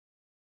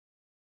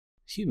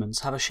Humans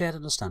have a shared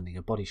understanding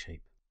of body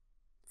shape.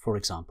 For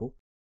example,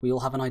 we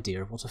all have an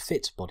idea of what a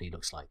fit body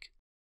looks like,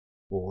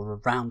 or a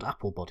round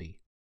apple body,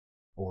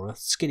 or a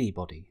skinny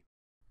body.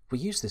 We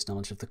use this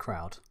knowledge of the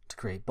crowd to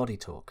create body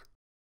talk.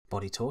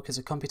 Body talk is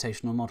a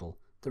computational model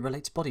that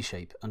relates body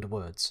shape and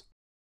words.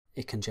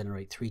 It can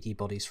generate 3D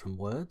bodies from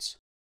words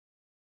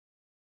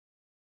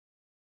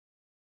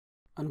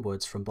and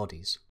words from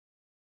bodies.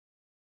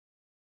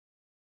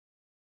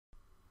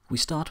 We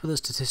start with a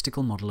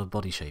statistical model of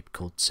body shape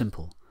called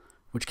SIMPLE,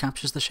 which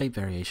captures the shape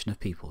variation of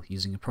people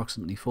using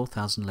approximately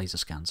 4,000 laser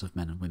scans of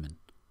men and women.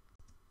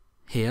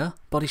 Here,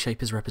 body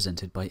shape is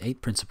represented by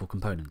 8 principal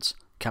components,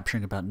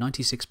 capturing about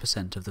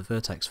 96% of the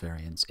vertex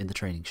variance in the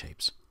training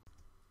shapes.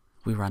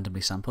 We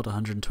randomly sampled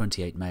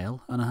 128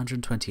 male and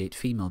 128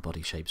 female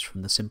body shapes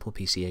from the simple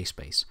PCA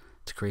space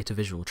to create a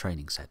visual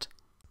training set.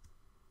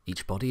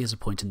 Each body is a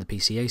point in the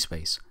PCA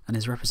space and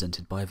is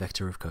represented by a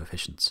vector of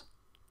coefficients.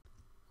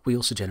 We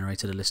also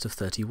generated a list of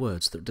 30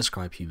 words that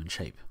describe human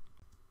shape.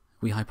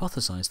 We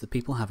hypothesized that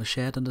people have a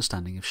shared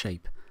understanding of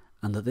shape,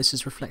 and that this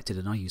is reflected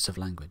in our use of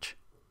language.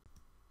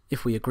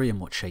 If we agree on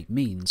what shape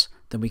means,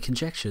 then we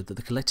conjectured that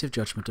the collective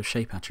judgment of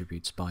shape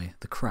attributes by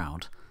the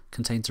crowd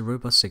contains a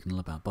robust signal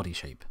about body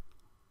shape.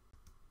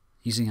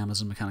 Using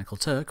Amazon Mechanical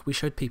Turk, we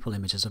showed people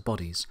images of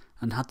bodies,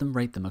 and had them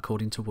rate them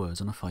according to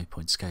words on a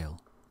 5-point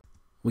scale.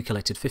 We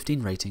collected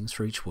 15 ratings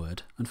for each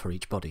word and for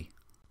each body.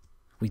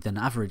 We then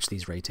averaged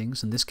these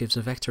ratings, and this gives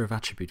a vector of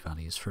attribute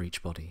values for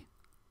each body.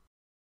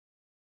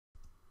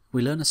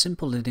 We learn a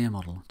simple linear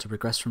model to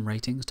regress from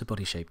ratings to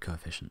body shape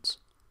coefficients.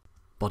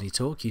 Body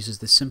Talk uses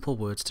this simple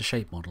words to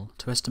shape model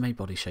to estimate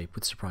body shape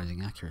with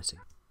surprising accuracy.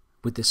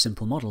 With this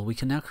simple model, we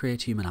can now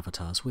create human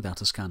avatars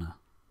without a scanner.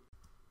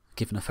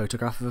 Given a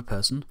photograph of a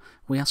person,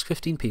 we ask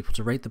 15 people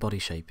to rate the body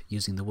shape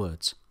using the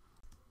words.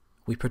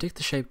 We predict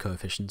the shape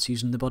coefficients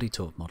using the Body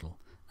Talk model,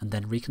 and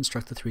then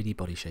reconstruct the 3D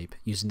body shape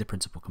using the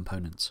principal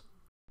components.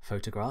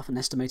 Photograph and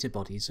estimated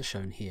bodies are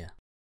shown here.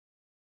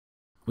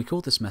 We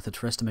call this method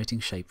for estimating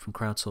shape from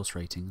crowdsource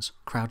ratings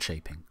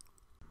Crowdshaping.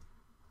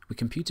 We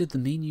computed the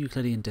mean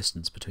Euclidean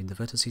distance between the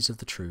vertices of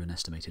the true and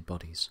estimated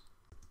bodies.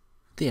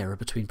 The error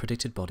between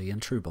predicted body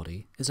and true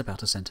body is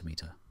about 1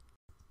 centimetre.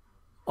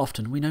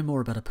 Often we know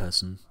more about a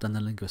person than the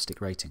linguistic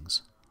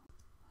ratings.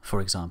 For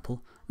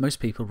example,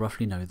 most people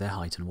roughly know their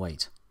height and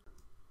weight.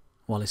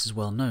 While it is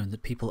well known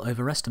that people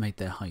overestimate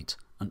their height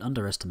and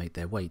underestimate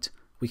their weight,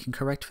 we can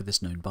correct for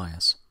this known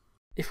bias.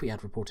 If we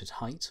add reported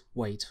height,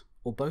 weight,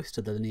 or both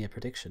to the linear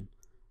prediction,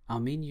 our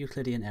mean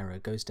Euclidean error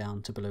goes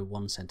down to below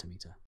 1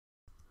 centimetre.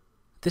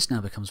 This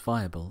now becomes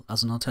viable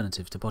as an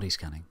alternative to body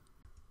scanning.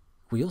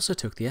 We also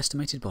took the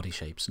estimated body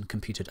shapes and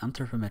computed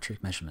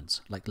anthropometric measurements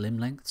like limb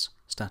lengths,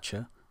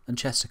 stature, and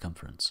chest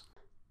circumference.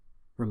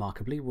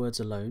 Remarkably, words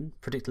alone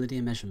predict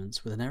linear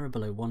measurements with an error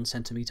below 1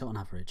 centimetre on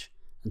average,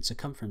 and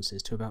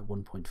circumferences to about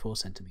 1.4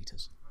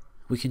 centimetres.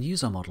 We can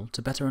use our model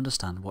to better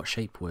understand what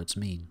shape words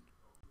mean.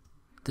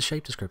 The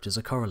shape descriptors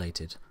are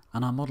correlated,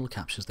 and our model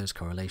captures those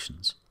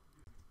correlations.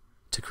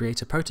 To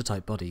create a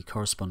prototype body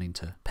corresponding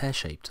to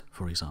pear-shaped,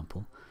 for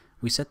example,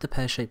 we set the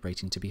pear-shape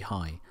rating to be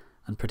high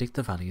and predict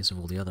the values of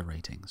all the other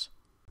ratings.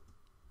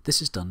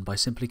 This is done by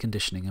simply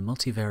conditioning a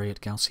multivariate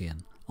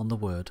Gaussian on the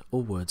word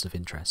or words of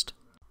interest.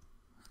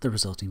 The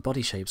resulting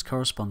body shapes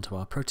correspond to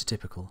our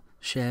prototypical,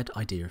 shared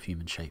idea of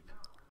human shape.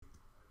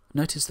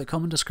 Notice that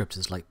common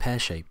descriptors like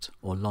pear-shaped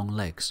or long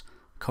legs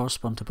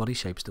correspond to body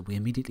shapes that we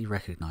immediately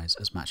recognize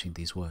as matching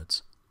these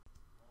words.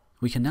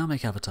 We can now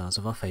make avatars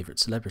of our favourite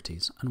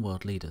celebrities and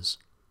world leaders.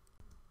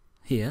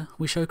 Here,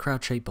 we show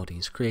crowd-shaped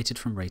bodies created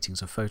from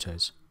ratings of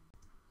photos.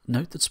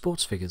 Note that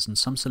sports figures and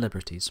some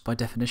celebrities, by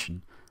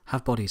definition,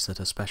 have bodies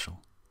that are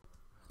special.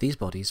 These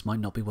bodies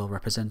might not be well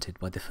represented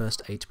by the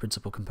first 8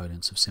 principal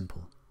components of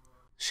SIMPLE.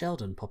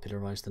 Sheldon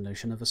popularised the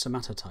notion of a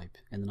somatotype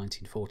in the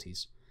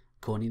 1940s,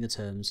 coining the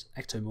terms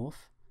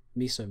ectomorph,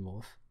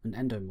 mesomorph, and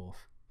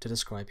endomorph to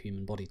describe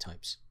human body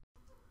types.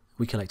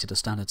 We collected a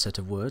standard set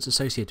of words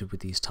associated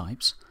with these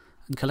types,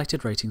 and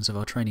collected ratings of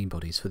our training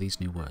bodies for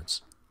these new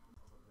words.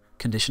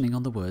 Conditioning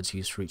on the words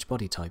used for each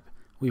body type,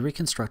 we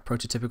reconstruct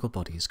prototypical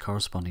bodies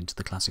corresponding to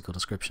the classical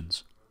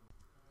descriptions.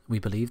 We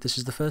believe this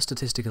is the first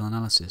statistical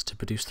analysis to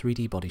produce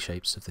 3D body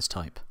shapes of this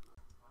type.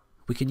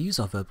 We can use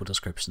our verbal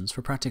descriptions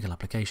for practical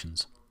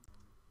applications.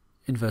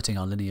 Inverting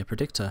our linear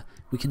predictor,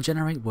 we can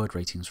generate word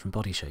ratings from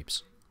body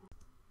shapes.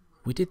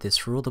 We did this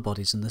for all the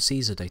bodies in the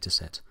Caesar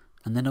dataset,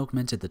 and then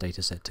augmented the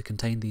dataset to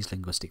contain these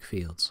linguistic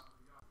fields.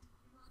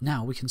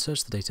 Now we can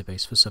search the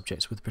database for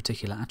subjects with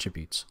particular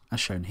attributes, as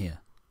shown here.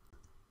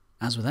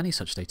 As with any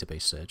such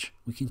database search,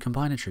 we can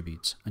combine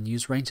attributes and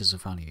use ranges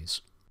of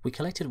values. We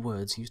collected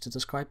words used to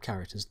describe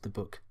characters in the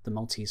book The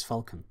Maltese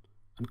Falcon,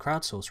 and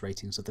crowdsourced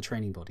ratings of the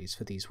training bodies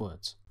for these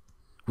words.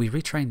 We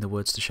retrained the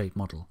words to shape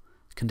model,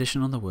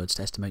 condition on the words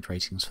to estimate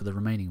ratings for the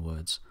remaining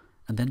words,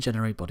 and then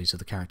generate bodies of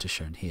the characters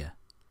shown here.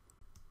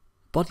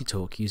 Body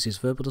Talk uses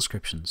verbal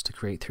descriptions to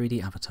create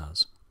 3D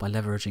avatars by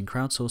leveraging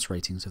crowdsourced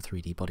ratings of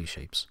 3D body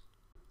shapes.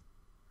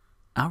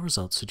 Our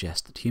results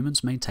suggest that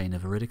humans maintain a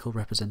veridical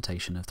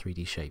representation of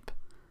 3D shape,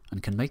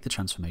 and can make the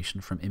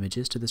transformation from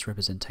images to this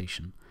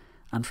representation,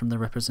 and from the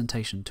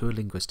representation to a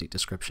linguistic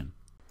description.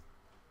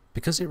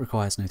 Because it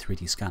requires no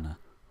 3D scanner,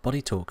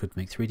 BodyTalk could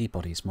make 3D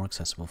bodies more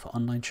accessible for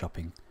online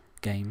shopping,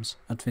 games,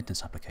 and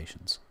fitness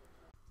applications.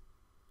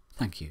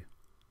 Thank you.